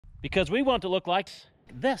because we want it to look like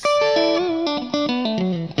this.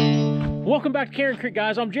 Welcome back to Cairn Creek,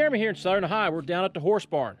 guys. I'm Jeremy here in Southern Ohio. We're down at the horse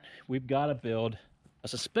barn. We've got to build a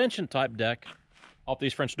suspension type deck off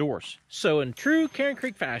these French doors. So in true Cairn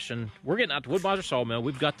Creek fashion, we're getting out the Woodmizer sawmill.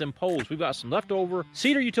 We've got them poles. We've got some leftover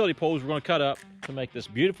cedar utility poles we're going to cut up to make this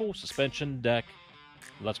beautiful suspension deck.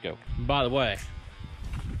 Let's go. By the way,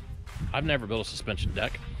 I've never built a suspension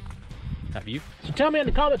deck. Have you? So tell me in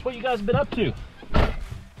the comments what you guys have been up to.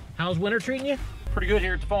 How's winter treating you? Pretty good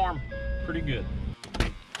here at the farm. Pretty good.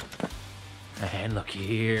 And look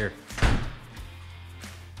here.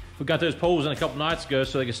 We got those poles in a couple nights ago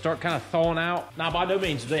so they can start kind of thawing out. Now, by no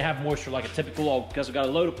means do they have moisture like a typical log, because we've got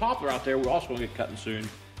a load of poplar out there we're also going to get cutting soon.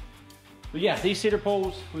 But yeah, these cedar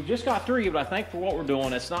poles, we've just got 3, but I think for what we're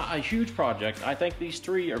doing, it's not a huge project. I think these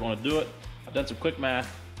 3 are going to do it. I've done some quick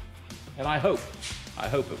math, and I hope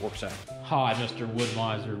it works out. Hi, Mr.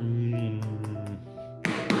 Woodmizer.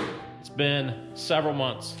 It's been several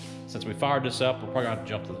months since we fired this up. We're probably going to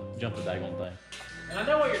jump the daggone thing. And I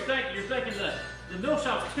know what you're thinking. You're thinking that the mill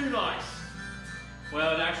shop's too nice.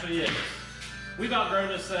 Well, it actually is. We've outgrown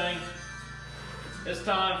this thing. It's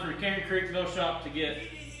time for Cairn Creek Mill Shop to get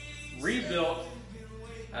rebuilt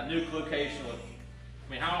at a new location.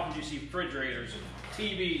 I mean, how often do you see refrigerators and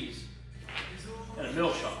TVs in a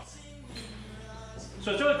mill shop?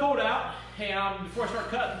 So it's really cold out, and before I start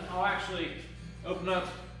cutting, I'll actually open up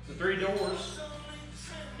the 3 doors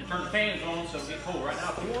and turn the fans on so it'll get cold. Right now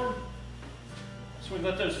it's warm, so we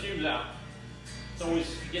let those fumes out. It's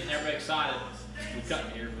always getting everybody excited when we're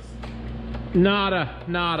cutting here.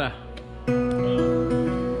 Nada.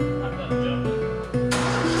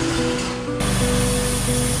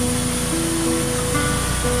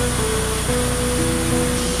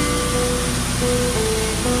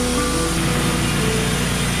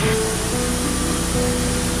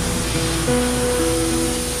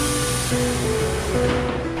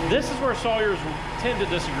 This is where sawyers tend to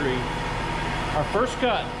disagree. Our first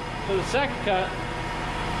cut to the second cut,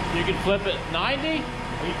 you can flip it 90,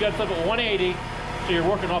 or you can flip it 180, so you're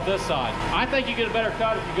working off this side. I think you get a better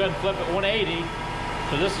cut if you go ahead and flip it 180,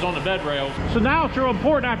 so this is on the bed rails. So now it's real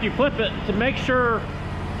important after you flip it to make sure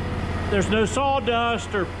there's no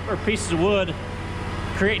sawdust or pieces of wood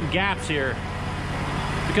creating gaps here.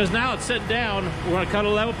 Because now it's sitting down, we're gonna cut a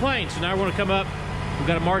level plane. So now we're gonna come up, we've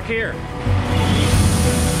got a mark here.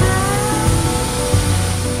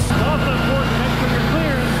 It's also important to make sure you're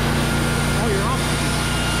clearing all your options.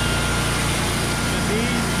 Be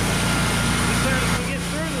clear as we get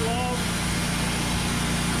through the log.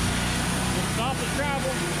 We'll stop the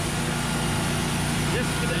travel.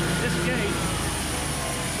 This gate.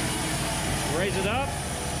 Raise it up.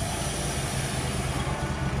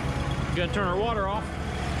 We're gonna turn our water off.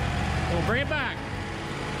 And we'll bring it back.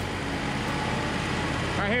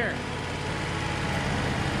 Right here.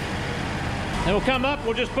 And we'll come up,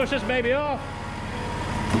 we'll just push this baby off.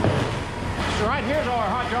 So right here's all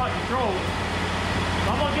our hydraulic controls.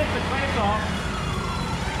 So I'm gonna get the clamps off.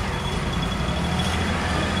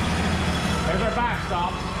 There's our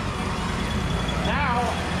backstop. Now,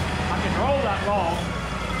 I can roll that log.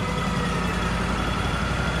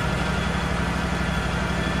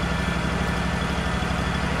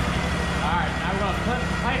 All right, now we're gonna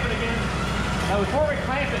clamp it again. Now before we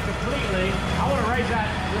clamp it completely, I wanna raise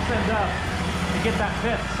this end up to get that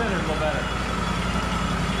bit centered a little better.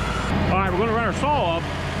 All right, we're gonna run our saw up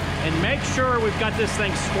and make sure we've got this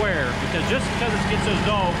thing square, because just because it gets those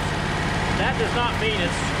dogs, that does not mean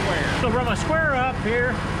it's square. So run my square up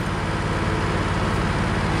here.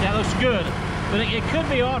 That looks good, but it could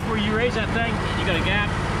be off where you raise that thing, you got a gap.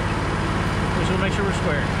 We're just gonna make sure we're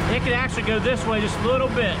square. It could actually go this way just a little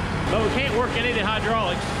bit, but we can't work any of the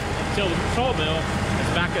hydraulics until the sawmill is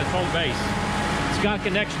back at its home base. It's got a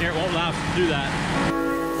connection here, it won't allow us to do that.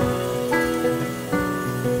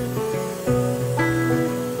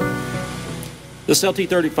 This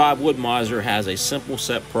LT35 Woodmizer has a simple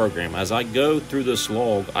set program. As I go through this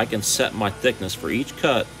log, I can set my thickness for each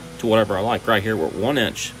cut to whatever I like. Right here, we're at 1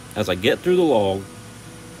 inch. As I get through the log,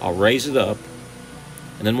 I'll raise it up,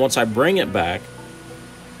 and then once I bring it back,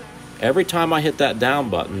 every time I hit that down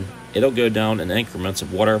button, it'll go down in increments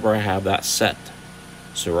of whatever I have that set.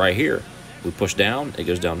 So right here, we push down, it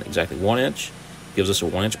goes down exactly 1 inch, gives us a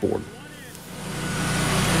 1 inch board.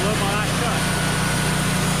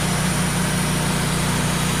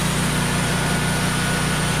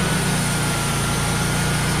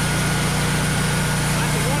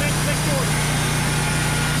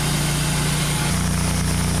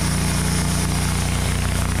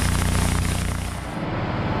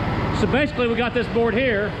 So basically we got this board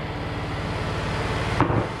here.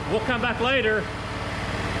 We'll come back later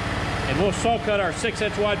and we'll saw cut our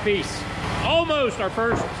 6-inch wide piece. Almost our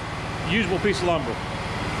first usable piece of lumber.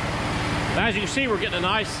 As you can see, we're getting a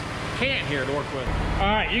nice cant here to work with. All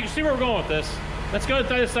right, you can see where we're going with this. Let's go and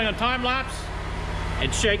throw this thing on time lapse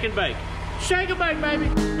and shake and bake. Shake and bake, baby.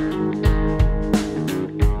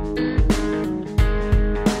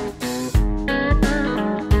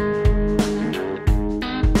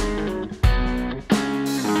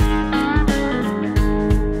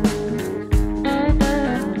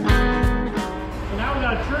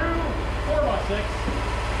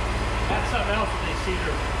 That's something else with these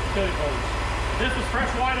cedar coated poles. This was fresh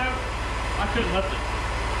white oak, I couldn't lift it.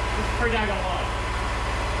 This is pretty daggone light.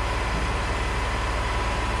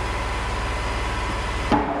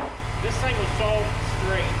 This thing was sawed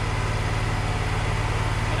straight.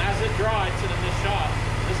 And as it dried sitting in this shop,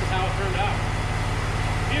 this is how it turned out.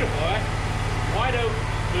 Beautiful, eh? White oak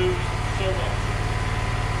moves so much.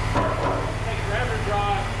 Take it forever to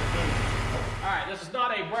dry, it moves. Alright, this is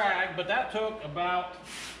not a brag, but that took about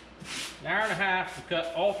an hour and a half to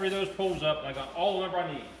cut all 3 of those poles up, and I got all the lumber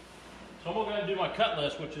I need. So I'm going to go ahead and do my cut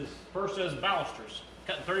list, which is first is balusters.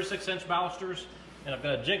 Cutting 36-inch balusters, and I've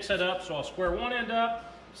got a jig set up, so I'll square one end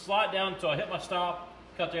up, slide down until I hit my stop,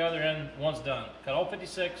 cut the other end, one's done. Cut all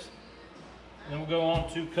 56, and then we'll go on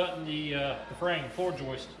to cutting the frame, floor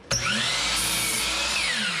joist.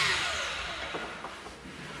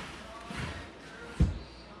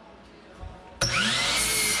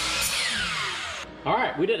 All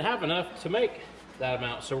right, we didn't have enough to make that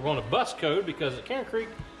amount, so we're going to bust code because at Cairn Creek,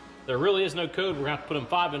 there really is no code. We're going to have to put them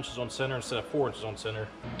 5 inches on center instead of 4 inches on center.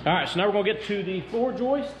 All right, so now we're going to get to the floor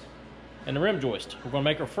joist and the rim joist. We're going to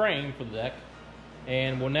make our frame for the deck,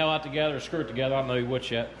 and we'll nail that together, screw it together. I don't know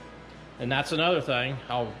which yet. And that's another thing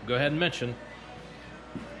I'll go ahead and mention.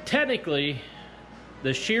 Technically,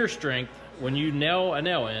 the shear strength when you nail a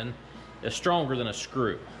nail in is stronger than a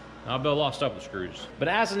screw. I'll build a lot of stuff with screws. But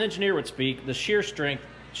as an engineer would speak, the shear strength,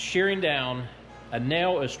 shearing down, a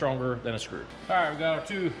nail is stronger than a screw. All right, we've got our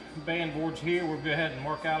 2 band boards here. We'll go ahead and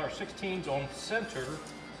mark out our 16s on center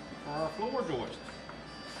for our floor joist.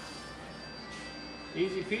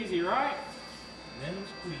 Easy peasy, right? Lemon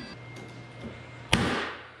squeeze.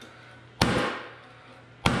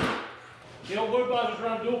 The old Woodmizer's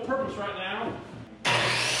running dual purpose right now.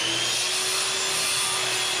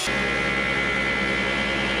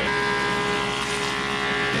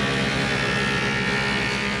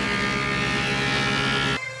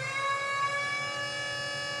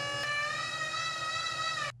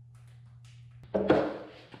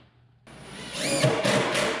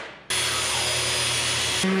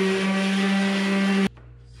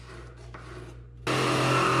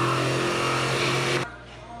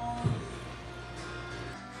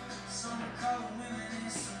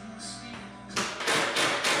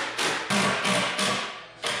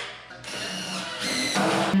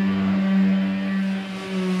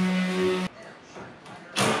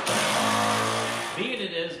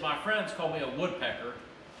 My friends call me a woodpecker.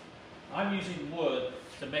 I'm using wood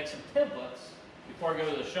to make some templates before I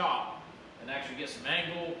go to the shop and actually get some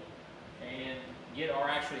angle and get our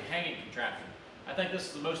actually hanging contraption. I think this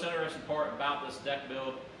is the most interesting part about this deck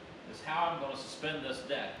build is how I'm going to suspend this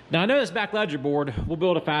deck. Now I know this back ledger board, we'll be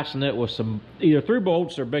able to fasten it with some either through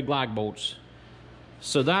bolts or big lag bolts.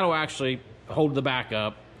 So that'll actually hold the back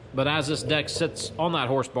up. But as this deck sits on that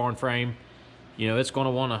horse barn frame, you know, it's going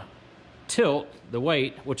to want to tilt the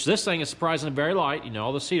weight, which this thing is surprisingly very light. You know,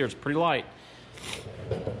 all the cedar is pretty light.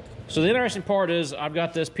 So the interesting part is I've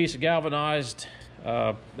got this piece of galvanized,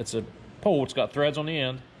 it's a pole, it's got threads on the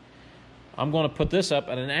end. I'm going to put this up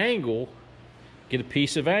at an angle, get a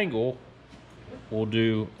piece of angle. We'll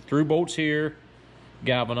do through bolts here,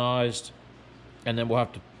 galvanized, and then we'll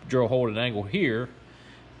have to drill a hole at an angle here.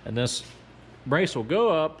 And this brace will go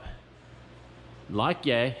up like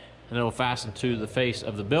yay, and it'll fasten to the face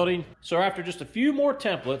of the building. So after just a few more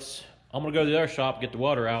templates, I'm gonna go to the other shop, get the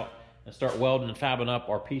welder out, and start welding and fabbing up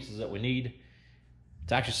our pieces that we need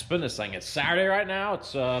to actually spin this thing. It's Saturday right now.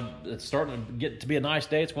 It's starting to get to be a nice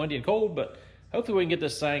day. It's windy and cold, but hopefully we can get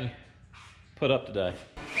this thing put up today.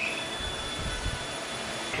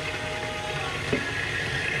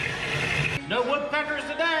 No woodpeckers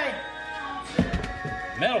today.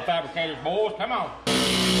 Metal fabricators, boys, come on.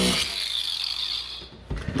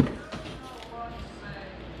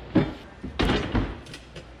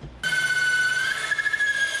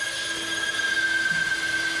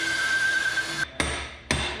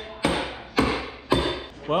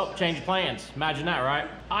 Well, change of plans. Imagine that, right?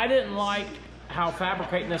 I didn't like how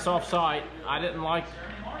fabricating this off-site, I didn't like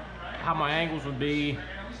how my angles would be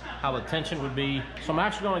how the tension would be. So I'm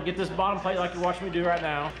actually gonna get this bottom plate like you're watching me do right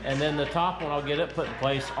now, and then the top one I'll get it put in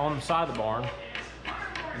place on the side of the barn.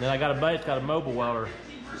 And then I got a buddy that's got a mobile welder.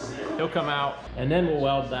 He'll come out, and then we'll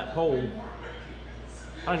weld that pole.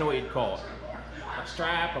 I don't know what you'd call it. A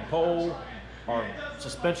strap, a pole, or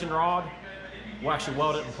suspension rod. We'll actually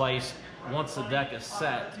weld it in place once the deck is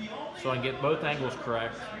set, so I can get both angles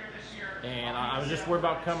correct. And I was just worried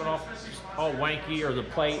about coming off all wanky, or the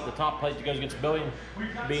plate, the top plate that goes against the building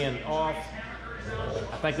being off.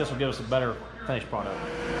 I think this will give us a better finished product.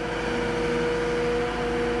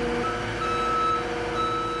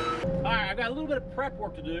 All right, I've got a little bit of prep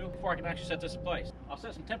work to do before I can actually set this in place. I'll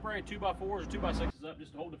set some temporary 2x4s or 2x6s up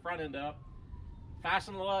just to hold the front end up,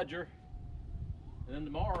 fasten the ledger, and then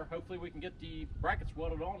tomorrow, hopefully we can get the brackets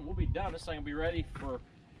welded on and we'll be done. This thing will be ready for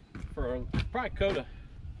probably coat of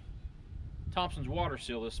Thompson's water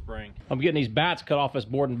seal this spring. I'm getting these bats cut off this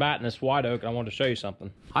board and bat in this white oak, and I wanted to show you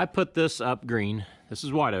something. I put this up green. This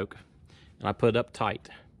is white oak, and I put it up tight.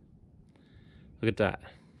 Look at that.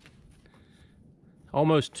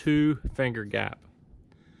 Almost 2-finger gap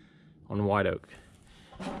on white oak.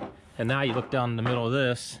 And now you look down in the middle of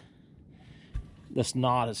this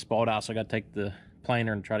knot is spalled out, so I got to take the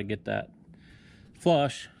planer and try to get that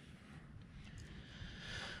flush.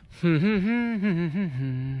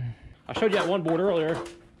 I showed you that one board earlier.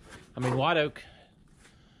 I mean, white oak,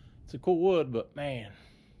 it's a cool wood, but man,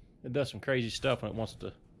 it does some crazy stuff when it wants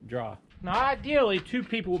to dry. Now, ideally, 2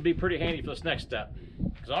 people would be pretty handy for this next step,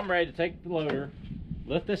 because I'm ready to take the loader,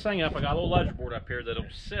 lift this thing up. I got a little ledger board up here that it'll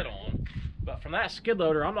sit on, but from that skid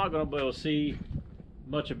loader, I'm not going to be able to see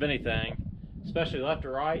much of anything, especially left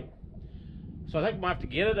or right. So I think we might have to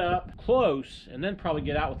get it up close and then probably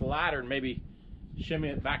get out with the ladder and maybe shimmy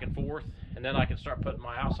it back and forth, and then I can start putting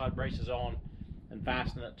my outside braces on and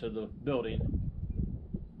fasten it to the building.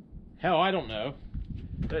 Hell, I don't know.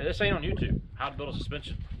 This ain't on YouTube. How to build a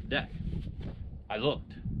suspension deck. I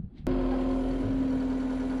looked.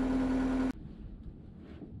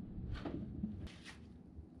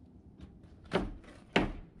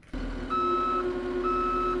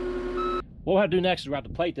 What we'll have to do next is we'll have to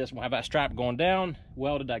plate this. We'll have that strap going down,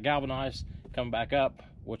 welded, that galvanized, coming back up,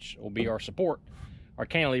 which will be our support. Our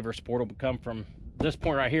cantilever support will come from this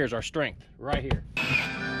point right here is our strength, right here.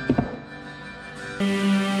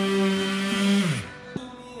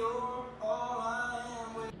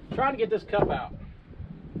 Trying to get this cup out.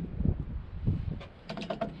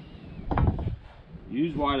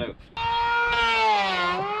 Use white oak.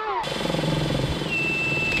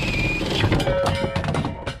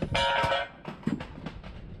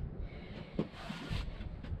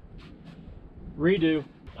 Redo.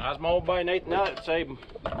 As my old buddy Nathan Elliott would say,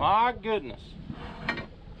 my goodness.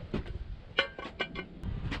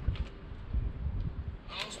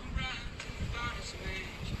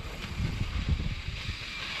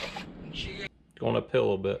 Going uphill a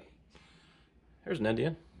little bit. There's an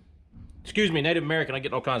Indian. Excuse me, Native American. I get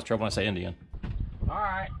in all kinds of trouble when I say Indian. All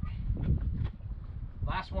right.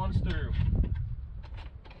 Last one's through.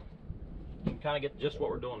 You can kind of get just what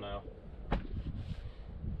we're doing now.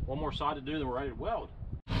 One more side to do, then we're ready to weld.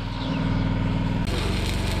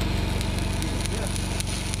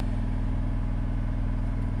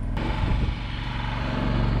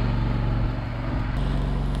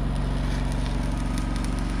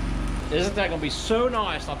 Isn't that going to be so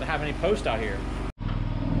nice not to have any posts out here?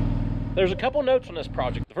 There's a couple notes on this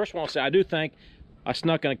project. The first one I'll say, I do think I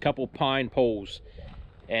snuck in a couple pine poles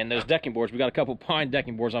and those decking boards. We got a couple pine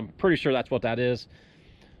decking boards. I'm pretty sure that's what that is.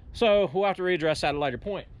 So we'll have to readdress that at a later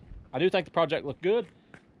point. I do think the project looked good.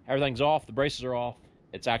 Everything's off, the braces are off.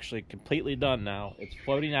 It's actually completely done now. It's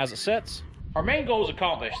floating as it sits. Our main goal is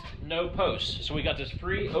accomplished, no posts. So we got this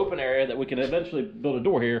free open area that we can eventually build a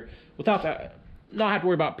door here without that, not have to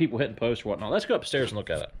worry about people hitting posts or whatnot. Let's go upstairs and look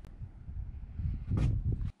at it.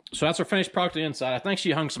 So that's our finished product on the inside. I think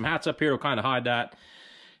she hung some hats up here to kind of hide that.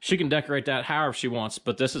 She can decorate that however she wants,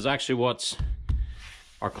 but this is actually what's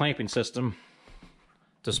our clamping system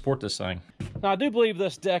to support this thing. Now I do believe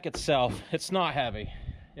this deck itself, it's not heavy.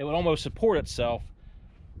 It would almost support itself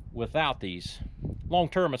without these. Long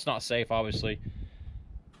term it's not safe, obviously.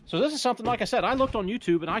 So this is something, like I said, I looked on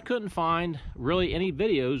YouTube and I couldn't find really any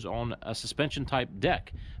videos on a suspension type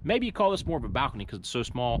deck. Maybe you call this more of a balcony because it's so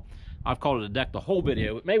small. I've called it a deck the whole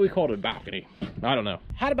video, but maybe we called it a balcony. I don't know.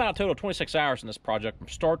 Had about a total of 26 hours in this project. From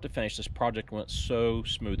start to finish, this project went so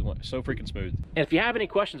smooth. It went so freaking smooth. And if you have any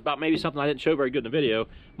questions about maybe something I didn't show very good in the video,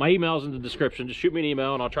 my email's in the description. Just shoot me an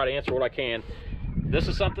email and I'll try to answer what I can. This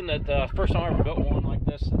is something that first time I ever built one like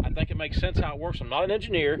this. I think it makes sense how it works. I'm not an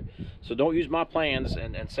engineer, so don't use my plans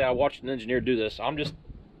and say I watched an engineer do this. I'm just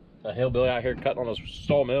a hillbilly out here cutting on a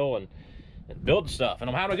sawmill and building stuff, and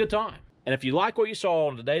I'm having a good time. And if you like what you saw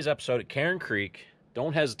on today's episode at Cairn Creek,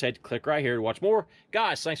 don't hesitate to click right here to watch more.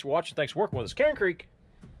 Guys, thanks for watching. Thanks for working with us. Cairn Creek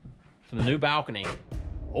from the new balcony.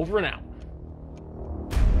 Over and out.